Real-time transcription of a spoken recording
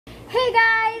Hey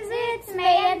guys, it's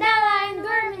May and Ella and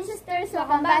we're Muñoz.Sisters.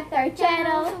 Welcome back to our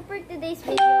channel. So for today's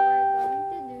video,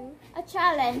 we're going to do A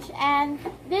challenge, and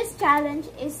this challenge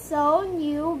is so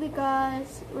new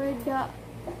because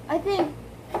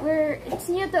it's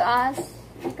new to us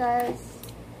because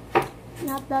it's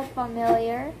not that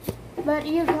familiar. But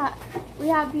we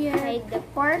have here Hide the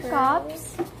 4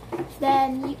 cups.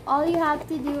 Then all you have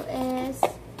to do is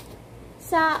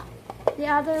the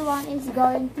other one is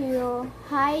going to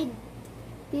hide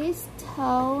this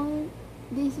stone,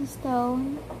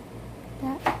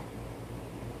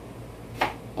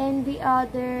 and the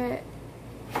other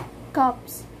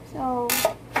cups. So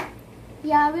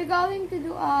yeah, we're going to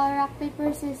do a rock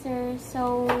paper scissors.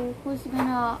 So who's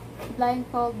gonna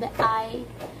blindfold the eye,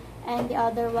 and the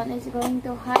other one is going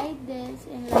to hide this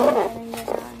in like ganyan.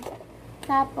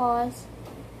 Tapos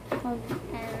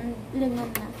and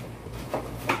lingon na.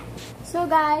 So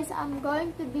guys, I'm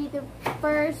going to be the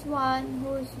first one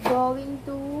who's going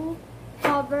to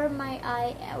cover my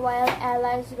eye while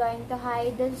Ella is going to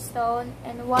hide the stone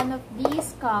in one of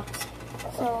these cups.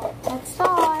 So let's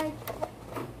start.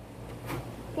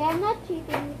 Okay, I'm not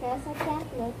cheating because I can't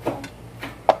look.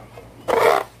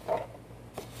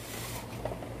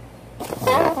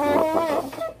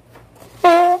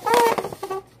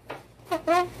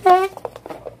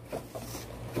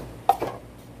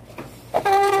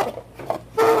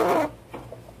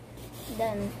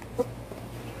 Done.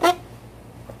 Okay.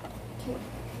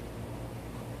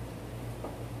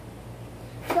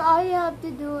 So all you have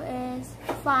to do is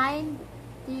find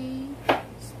the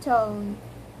stone.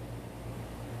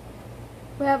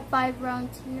 We have 5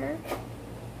 rounds here.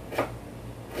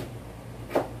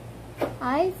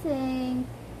 I think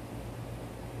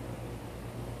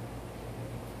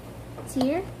it's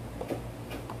here.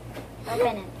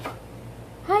 Open it.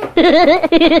 Hi.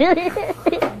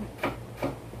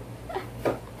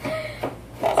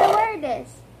 So where it is?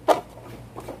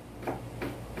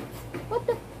 What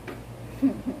the?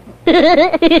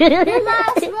 The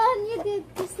last one you did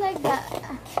just like that.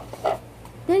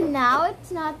 Then now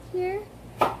it's not here.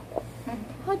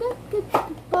 How that could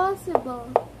be possible?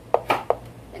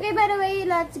 Okay, by the way,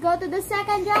 let's go to the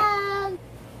second round.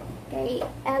 Okay,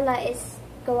 Ella is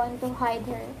going to hide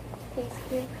her face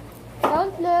here.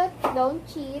 Don't look, don't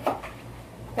cheat.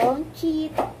 Don't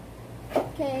cheat.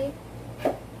 Okay.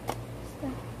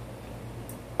 Stop.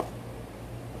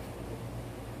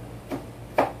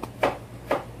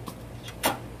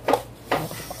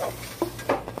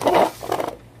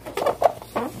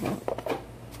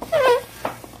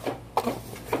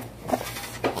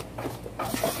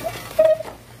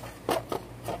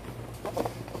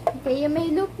 Okay, you may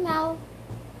look now.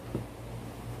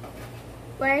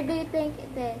 Where do you think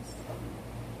it is?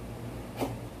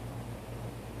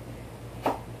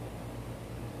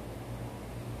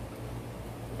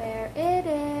 There it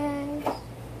is.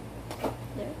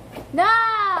 There.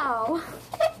 No!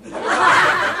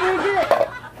 We're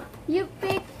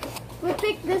good. We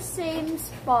picked the same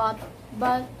spot,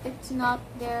 but it's not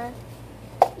there.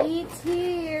 It's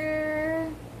here.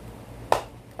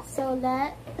 So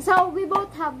we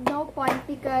both have no point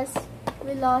because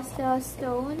we lost the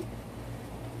stone.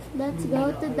 Let's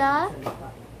go to the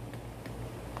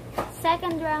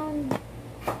Second round.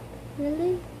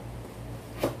 Really?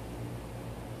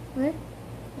 What?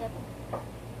 Yep.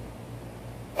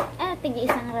 Tigil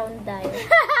isang round tayo.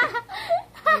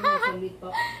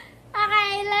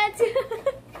 Okay, let's go.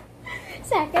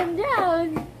 Second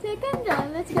round.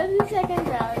 Let's go to the second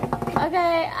round.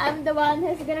 Okay, I'm the one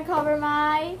who's gonna cover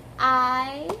my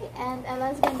eye, and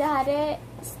Ella's gonna hide a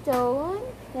stone.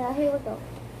 Yeah, here we go.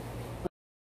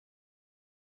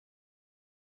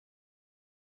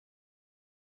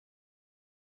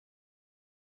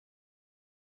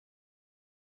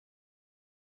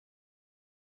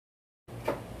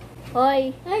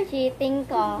 Hoy, cheating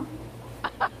ka.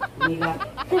 Nila.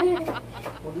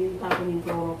 Huwag yung tapon yung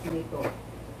Roblox dito.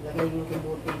 Lagay yung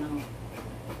tumbutin ng...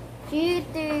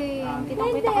 Cheating.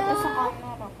 Kita-kita ka sa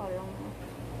camera ko lang.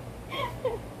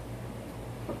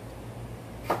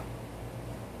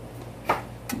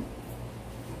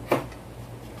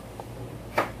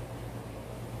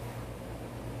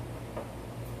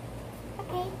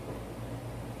 Okay.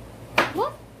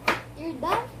 What? You're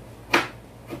done?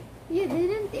 You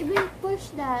didn't even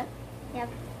push that.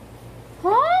 Yep.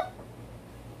 Huh?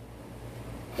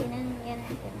 Yan.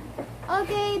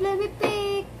 Okay, let me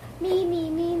pick. Mini,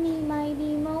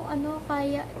 miny, mo. Ano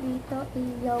kaya dito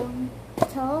iyon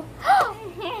to?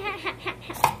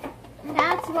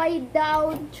 That's why you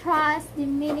don't trust the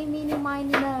mini, miny,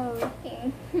 mo.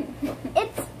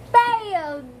 It's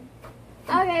failed.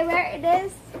 Okay, where it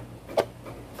is?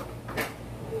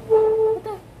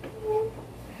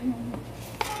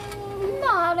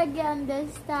 again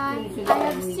this time. I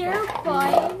have 0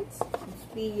 points.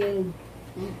 Spiel.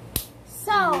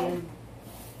 So,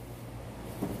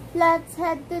 let's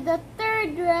head to the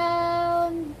 3rd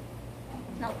round.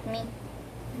 Not me.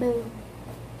 Boom.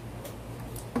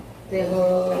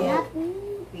 Pero, Not me.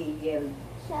 Spiel.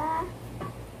 Siya.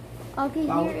 Okay,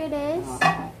 here it is.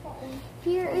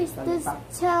 Here is the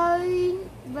stone.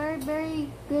 Very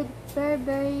good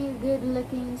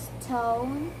looking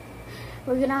stone.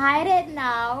 We're gonna hide it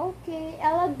now. Okay,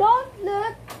 Ella, don't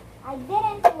look. I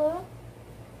didn't look.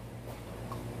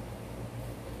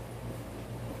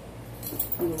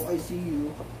 Oh, I see you.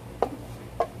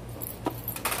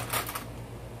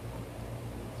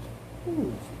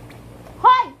 Ooh.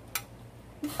 Hoy!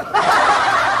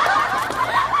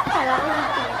 Hello,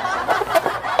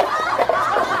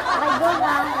 Okay, go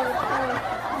now.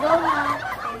 Go now.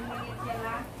 10 minutes yan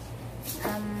lang.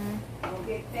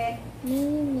 Okay, 10.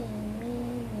 Mini,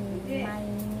 may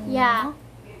Yeah.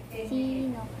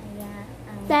 Sino kaya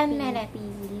ang 10 minutes.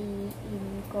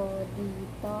 pipiliin ko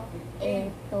dito?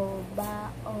 Eto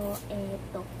ba o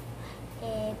eto?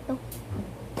 Eto.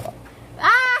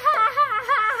 Ah!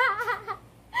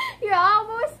 You're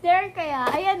almost there kaya.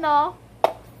 Ayan o.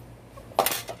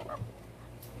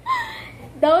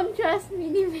 Don't trust me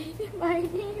ni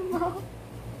mo.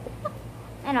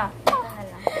 Ano? Ito na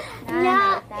lang.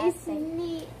 Nya Nanay, is tatay.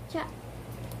 ni cha.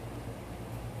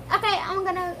 Okay,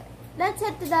 let's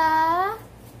head to the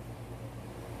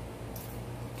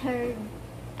Third.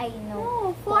 I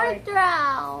know. oh, 4th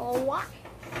round. What?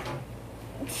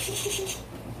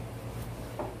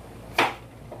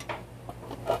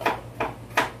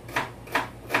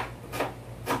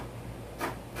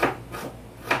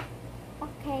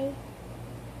 Okay.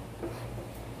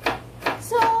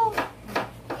 So,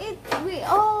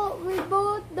 we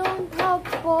both don't have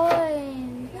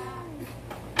points.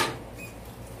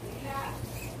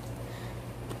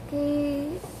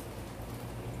 Okay.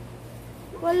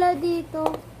 Wala dito.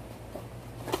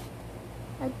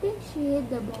 I think she hit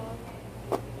the ball.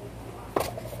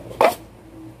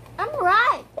 I'm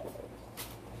right.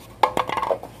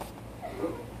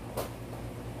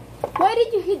 Why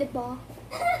did you hit the ball?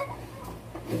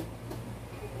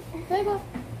 Where go?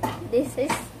 This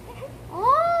is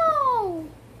Oh!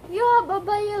 You have a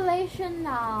violation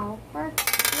now for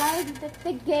playing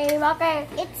the game. Okay.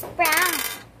 it's prank.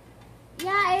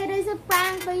 Yeah, it is a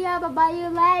prank, but you have a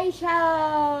violation.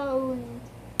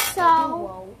 So,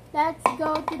 Wow. let's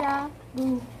go to the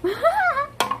booth.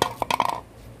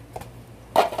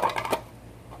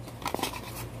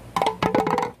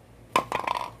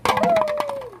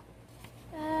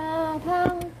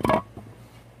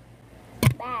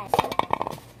 Bad.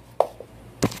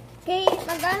 Okay,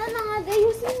 mag-ano na nga,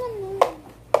 ayusin mo na.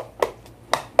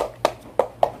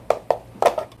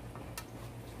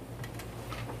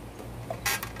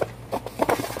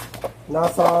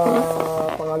 Nasa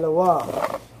pangalawa.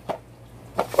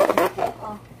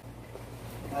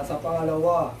 Nasa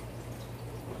pangalawa.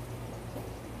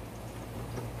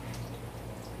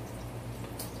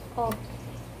 Oh.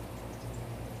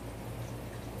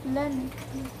 Lan.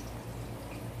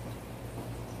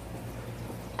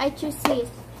 I choose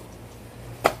this.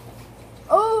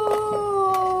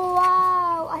 Oh,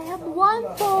 wow. I have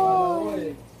 1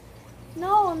 point.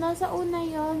 No, nasa una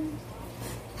yon.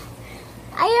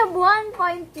 I have 1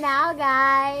 point now,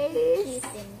 guys.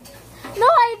 Cheating. No,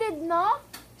 I did not.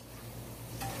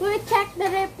 We'll check the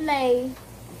replay.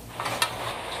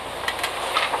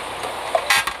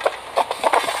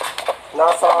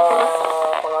 Nasa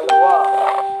pangalawa.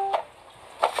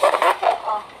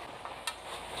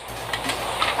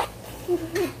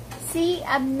 See,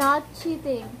 I'm not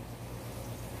cheating.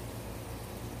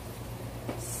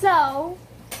 So,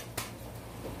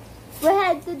 we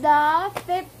head to the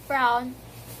 5th round.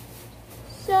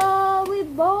 So, we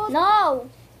both... No!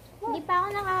 Hindi pa ako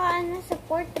nakakaano sa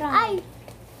 4th round. Ay!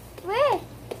 Wait!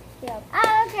 Yup.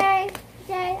 Ah, okay.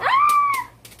 Okay. Ah!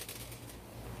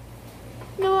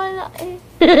 Nawala eh.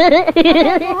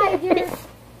 Go hide your...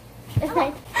 Okay.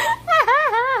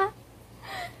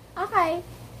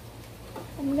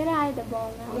 I'm gonna hide the ball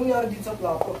now. Anong nangyari dito sa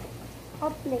plato?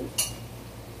 What plate?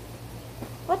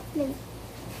 What plate?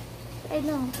 I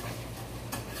know.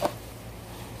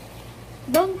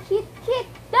 Don't hit.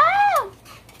 No!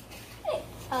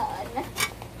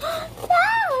 No!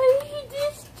 He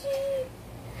just cheat.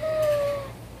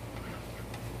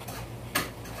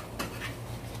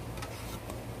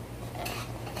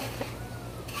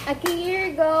 Okay, here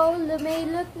you go. May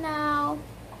look now.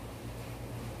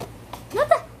 What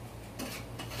the?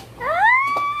 Ah!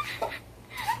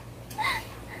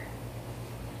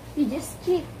 You just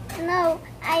cheat. No,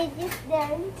 I just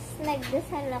dance.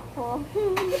 Nagdasal ako.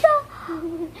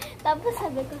 Tapos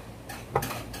sabi ko,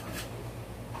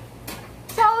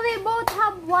 So we both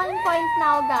have 1 point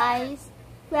now, guys.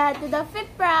 We are to the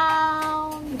 5th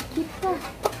round. Keep ka.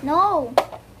 No.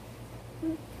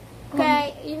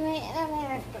 Okay, you may.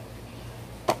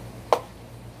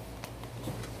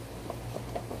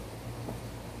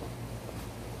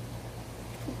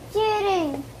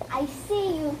 cheating! I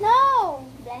see you. No.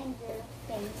 Blind your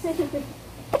face.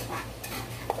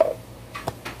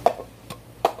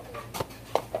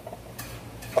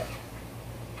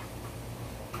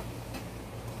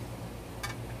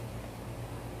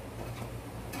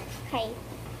 Okay.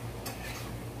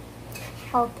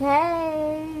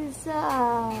 Okay, so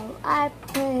I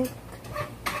pick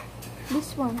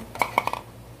this one.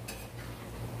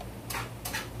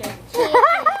 You're cheating.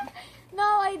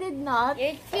 No, I did not.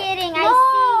 You're cheating. I No,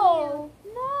 see you.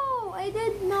 no, I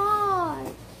did not.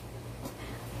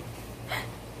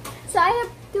 So I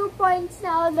have 2 points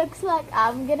now. Looks like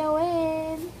I'm gonna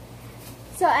win.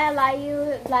 So Ella,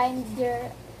 you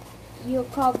you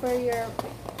cover your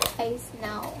eyes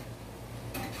now.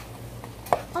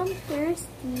 I'm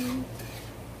thirsty.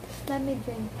 Let me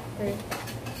drink first.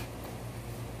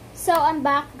 So I'm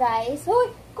back, guys.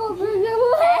 Oh, cover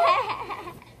your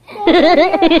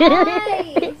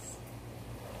eyes.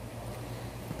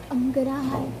 I'm gonna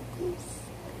hide this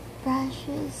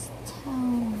precious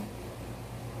stone.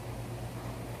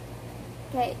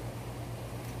 Okay.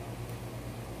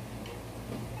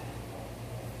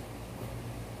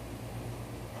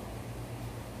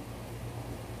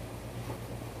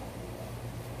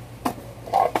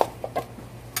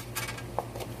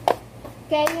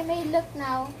 Okay, you may look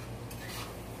now.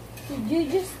 Did you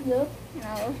just look?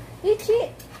 No. You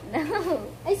cheat. No.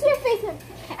 I see your face.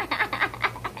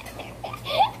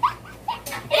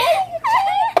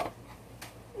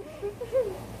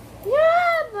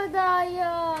 Yeah,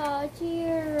 Madaya.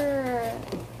 Cheer.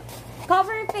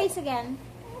 Cover your face again.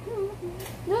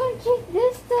 Don't cheat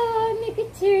this time. Make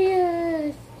it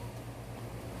serious.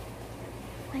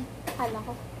 Ay, kala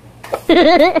ko.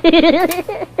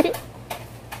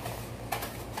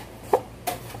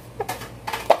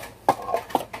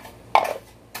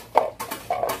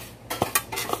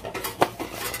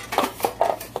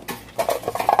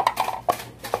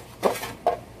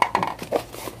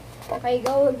 Okay,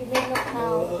 go. You may look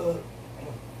now.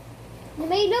 You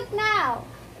may look now.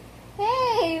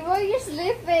 Hey, why are you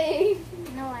sleeping?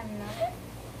 No, I'm not.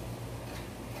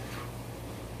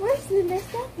 Where's Luna? Is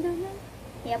that Luna?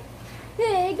 Yep.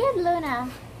 Hey, get Luna.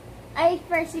 I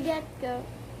first you get go.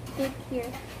 Pick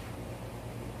here.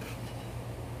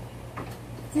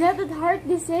 It's not a hard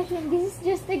decision. This is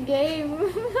just a game.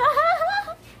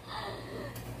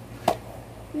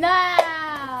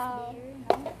 Now.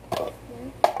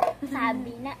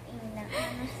 Sabi na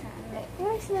ano sabi.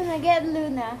 Where's Luna? Get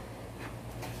Luna.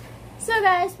 So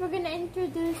guys, we're gonna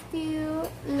introduce to you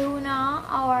Luna,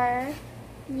 our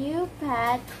new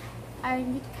pet, our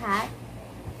new cat.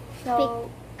 So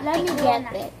let me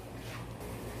get it.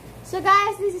 So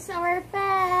guys, this is our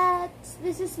pet.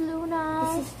 This is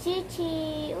Luna. This is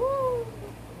Chichi. Ooh.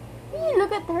 Hey,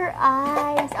 look at her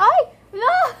eyes. Ay!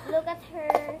 Look! Look at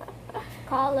her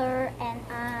color and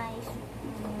eyes.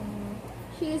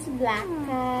 She's black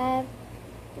cat.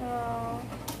 So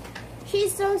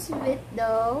she's so sweet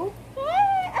though.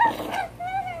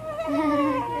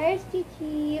 There's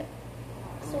Chichi.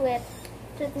 Sweet.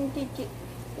 Sweet and Chichi.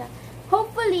 Yeah.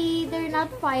 Hopefully they're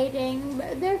not fighting,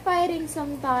 but they're fighting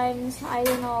sometimes. I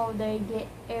don't know, they get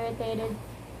irritated.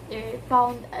 They're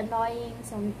found annoying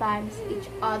sometimes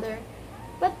each other.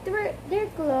 But they're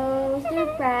close,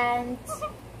 they're friends.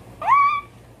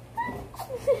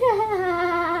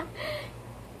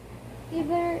 You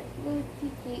better go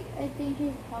Chichi. I think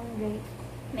she's hungry.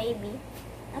 Maybe.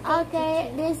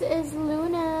 Okay, this is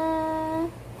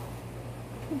Luna.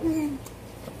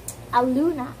 A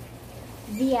Luna.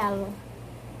 VL.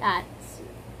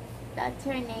 That's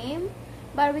her name,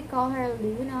 but we call her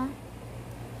Luna.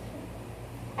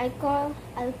 I call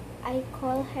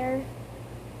her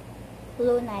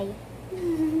Lunay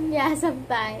Yeah,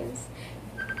 sometimes.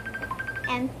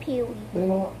 and Peewee. Dali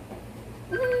mo.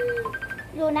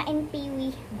 Luna and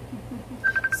Peewee.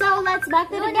 So let's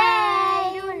back to the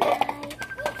game. Lunay.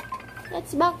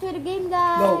 Let's back to the game,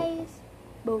 guys.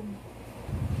 Boom.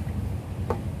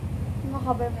 I'm gonna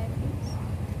cover my face.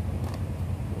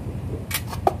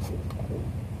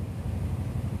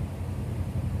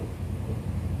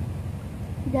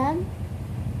 Done?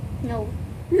 No.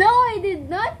 No, I did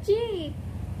not cheat.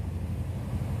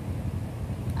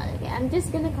 Okay, I'm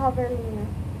just gonna cover Luna.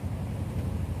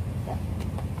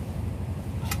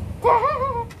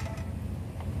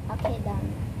 Okay, done.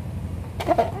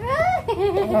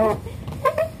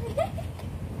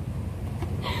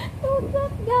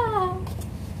 Tutok ka.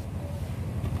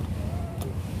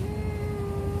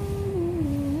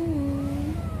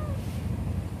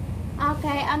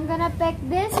 Okay, I'm gonna pick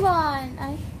this one.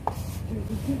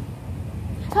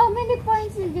 How many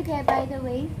points did you get, by the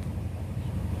way?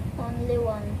 Only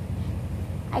one.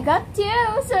 I got 2,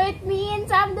 so it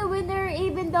means I'm the winner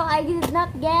even though I did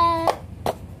not get...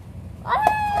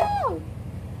 Oh!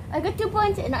 I got 2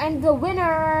 points and I'm the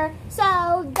winner.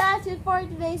 So, that's it for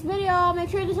today's video. Make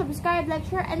sure to subscribe, like,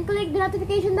 share, and click the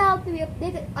notification bell to be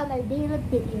updated on our daily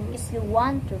videos. If you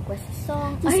want to request a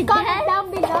song, Just comment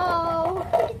down below.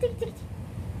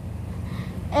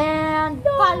 And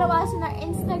follow us on our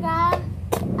Instagram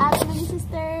at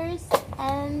Muñoz.Sisters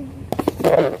and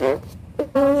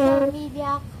MLBB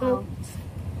Account.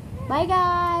 Bye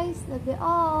guys. Love you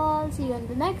all. See you on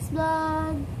the next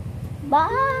vlog.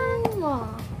 bye!